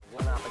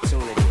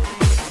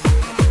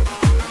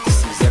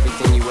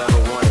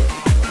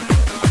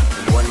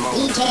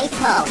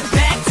pose.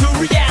 Back to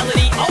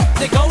reality, oh,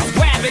 there goes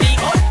gravity,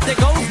 oh, there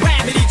goes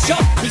gravity,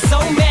 choke. He's so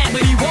mad,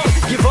 but he won't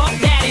give up,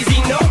 that is he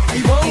know.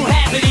 He won't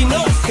have it, he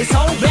knows. His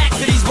whole back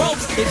to these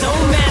ropes, it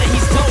don't matter,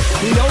 he's dope.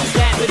 He knows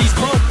that, but he's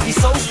broke. He's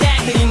so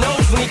stagnant, he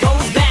knows when he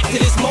goes back to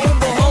this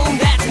mobile home,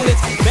 that's when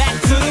it's back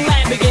to the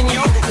lab again,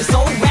 yo. This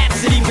old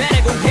rhapsody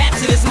better go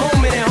capture this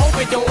moment and hope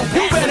it don't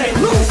pass him and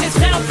lose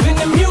yourself in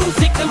the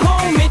music. The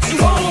moment you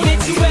own it,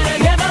 you better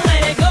never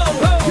let it go.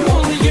 You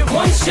only get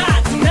one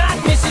shot, do not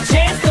miss a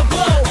chance to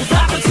blow. This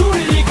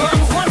opportunity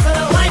comes once in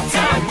a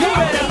lifetime. You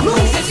better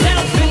lose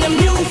yourself in the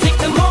music.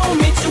 The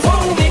moment you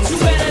own it, you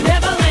better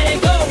never let it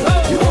go.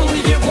 You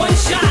only get one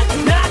shot, do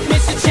not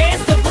miss a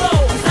chance to blow.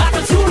 This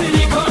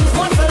opportunity comes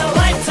once in a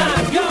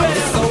lifetime. You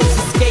better. Souls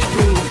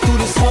escaping through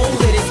this hole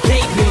that is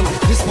gaping.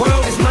 This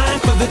world is mine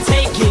for the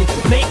taking.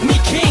 Make me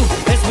king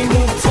as we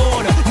move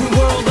toward a new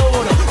world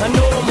order. A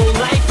normal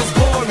life is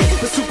boring,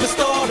 but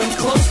superstardom's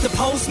close to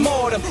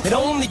postmortem. It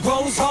only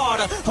grows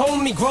harder,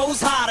 homie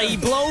grows hotter. He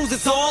blows,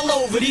 it's all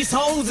over. These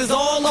hoes is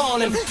all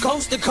on him.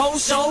 Coast to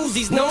coast shows,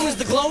 he's known as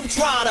the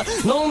Globetrotter.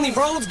 Lonely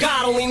roads,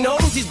 God only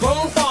knows he's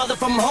grown farther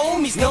from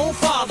home. He's no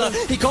father.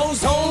 He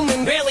goes home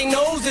and barely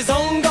knows his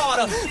own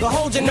daughter. But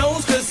hold your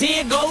nose, cause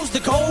here goes the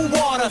cold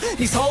water.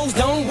 These hoes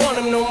don't want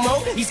him no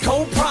more. He's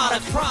cold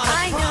product.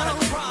 I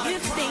know you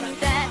think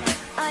that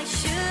I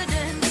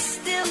shouldn't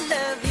still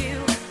love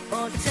you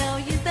or tell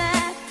you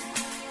that.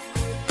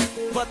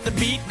 But the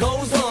beat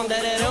goes on,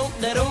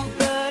 da-da-dum.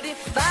 But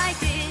if I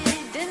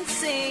didn't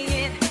say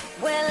it,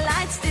 well,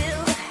 I'd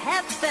still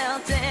have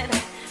felt it.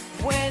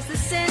 Where's the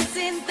sense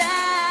in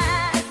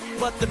that?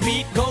 But the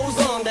beat goes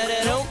on,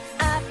 da-da-dum.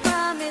 I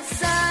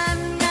promise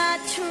I'm not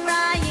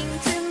trying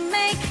to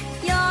make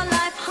your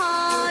life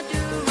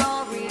harder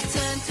or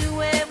return to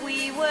where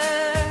we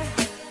were.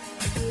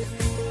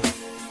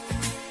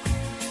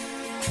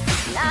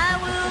 I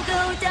will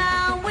go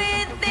down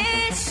with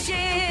this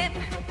ship,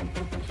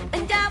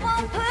 and I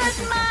won't put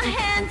my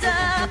hands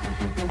up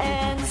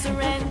and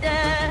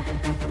surrender.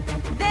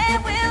 There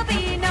will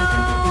be no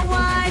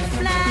white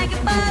flag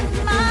above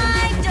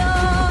my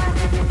door.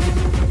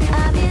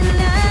 I'm in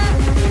love,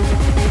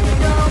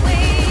 and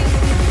always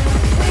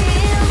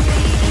will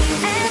be.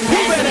 And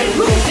You better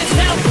lose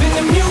yourself in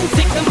the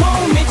music. The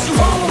moment you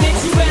own it,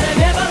 you better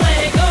never let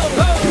it go.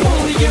 You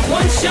only get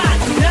one shot,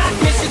 do not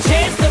miss a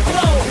chance to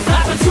blow. This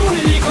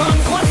opportunity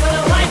comes once in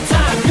a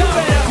lifetime. You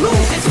better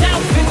lose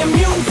yourself in the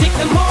music.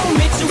 The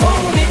moment you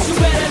own it, you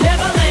better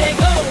never let it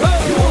go.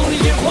 You only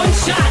get one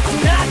shot, do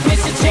not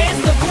miss a chance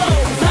to blow.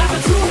 This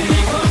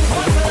opportunity comes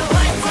once in a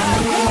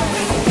lifetime.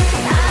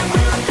 I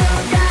will go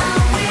down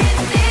with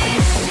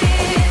this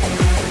ship,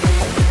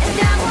 and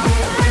I won't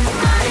put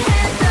my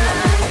hands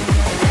up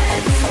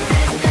and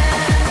surrender.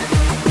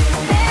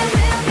 There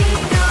will be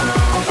no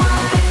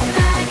white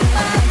flag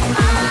above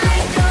my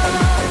door.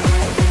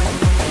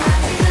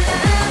 I'm in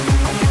love,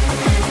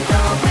 and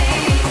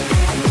always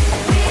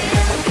will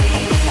be.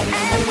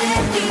 And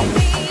when we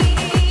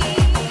meet,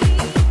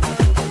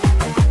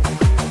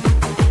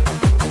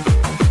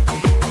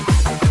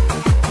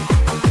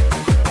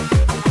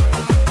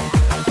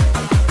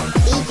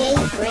 DJ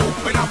Brink.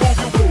 When I move,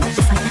 you move.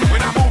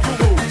 When I move, you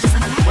move.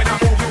 When I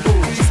move, you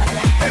move.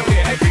 Hell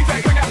yeah, hey DJ,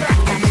 bring that back.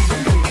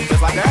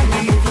 Just like that.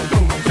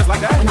 Just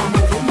like that.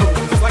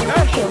 Just like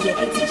that.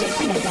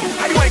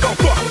 How you ain't gon'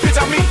 fuck? Bitch,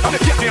 I'm me. I'm the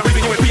goddamn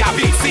reason you in PIV.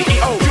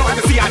 CEO, you don't have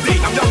the CID.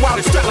 I'm young, wild,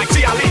 and strut like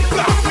G.I.Lee.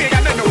 We ain't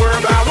got nothing to worry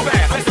about. We're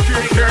bad. Let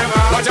security care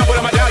about. Watch out with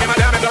a medallion. My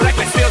diamonds are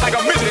reckless. Feels like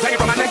a midget hanging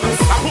from my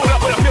necklace. I pulled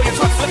up with a million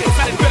trucks. Looking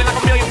fat and feeling like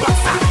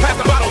 $1,000,000. Pass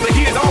the bottle. The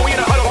heat is on. We in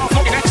the huddle. All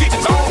smoking that cheech.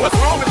 It's on. What's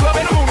wrong? The club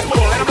and the moon is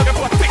full. And I'm looking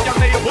for a thick young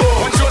lady bull.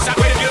 One short shot.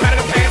 Way to get him out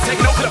of the pants.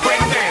 Taking over the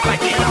brain dance.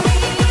 Like, you know.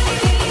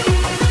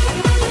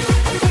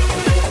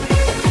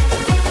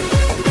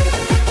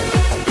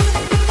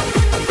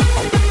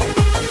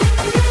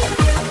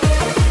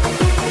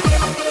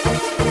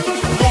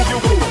 Move, you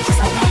move.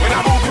 When I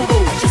move, you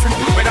move.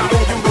 When I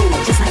move, you move.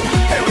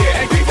 Hell yeah,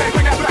 hey DJ,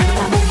 bring that back.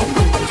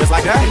 Just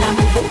like that.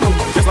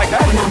 Just like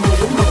that.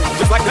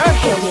 Just like that.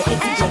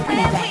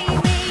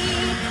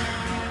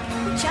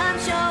 which I'm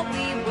sure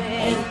we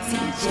will.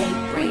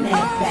 Oh,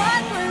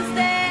 what was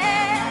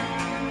there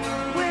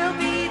will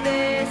be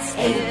there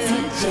still.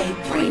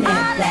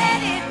 I'll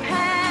let it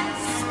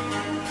pass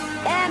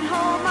and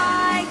hold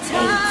my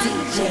tongue,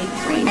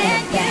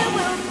 and you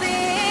will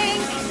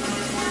think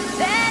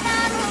that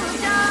I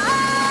moved on.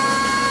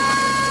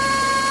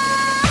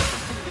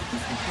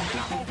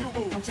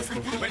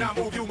 When I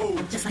move, you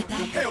move. Just like that.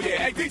 Hell yeah,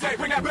 hey DJ,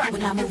 bring that back.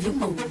 When I move, you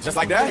move. Just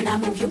like that. When I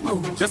move, you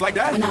move. Just like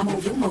that. When I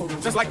move, you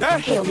move. Just like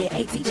that. Hell yeah,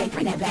 ATJ,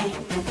 bring that back.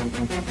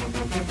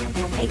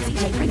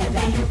 ATJ, bring that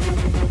back.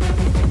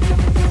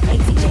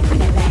 ATJ, bring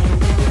that back.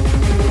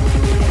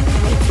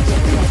 ATJ,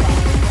 bring that back.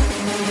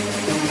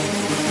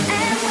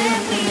 And when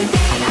we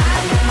meet, I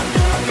will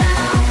go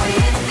down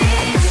with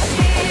this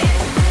shit,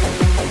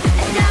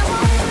 and I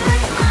won't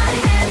put my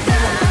hands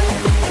up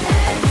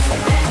and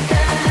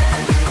surrender.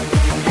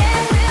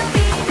 There will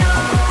be no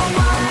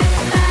white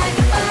flag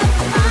above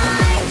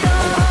my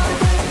door.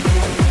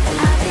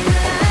 I'm in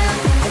love,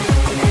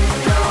 and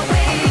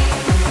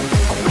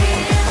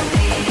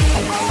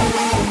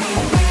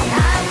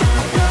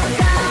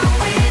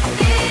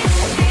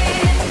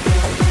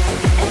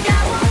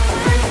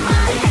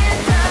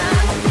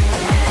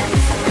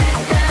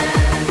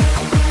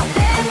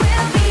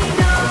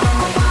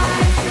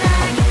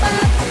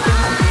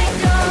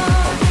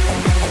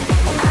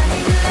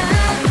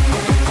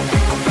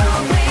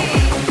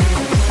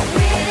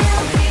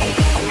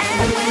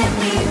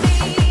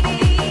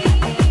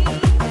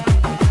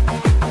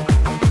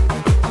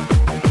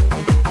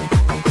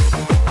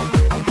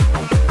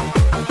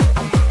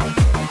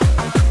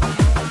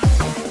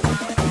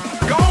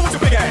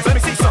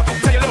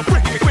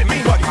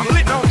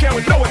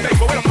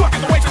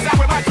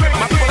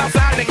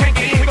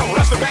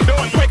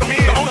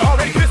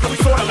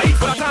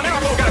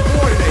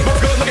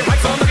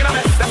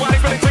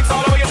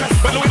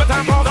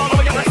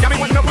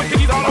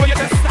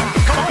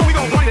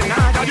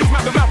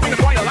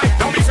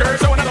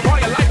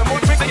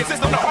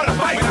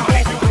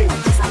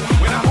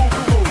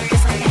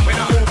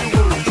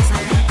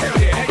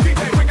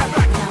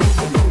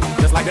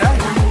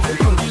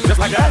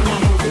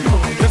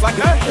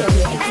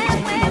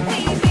And when we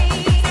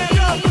meet, Stand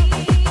up.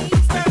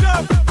 Stand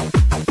up.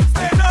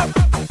 Stand up.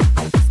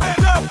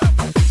 Stand up.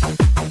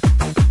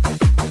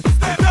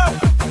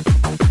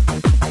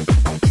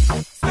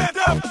 Stand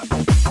up.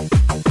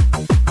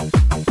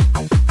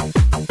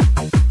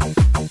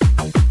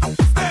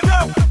 Stand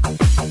up.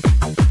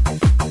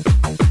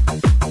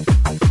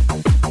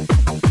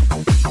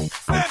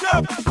 Stand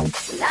up.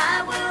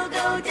 I will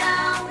go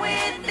down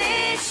with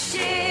this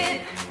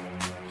ship,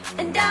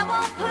 and I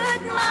won't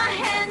put my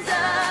hands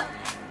up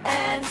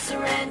and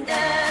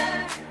surrender.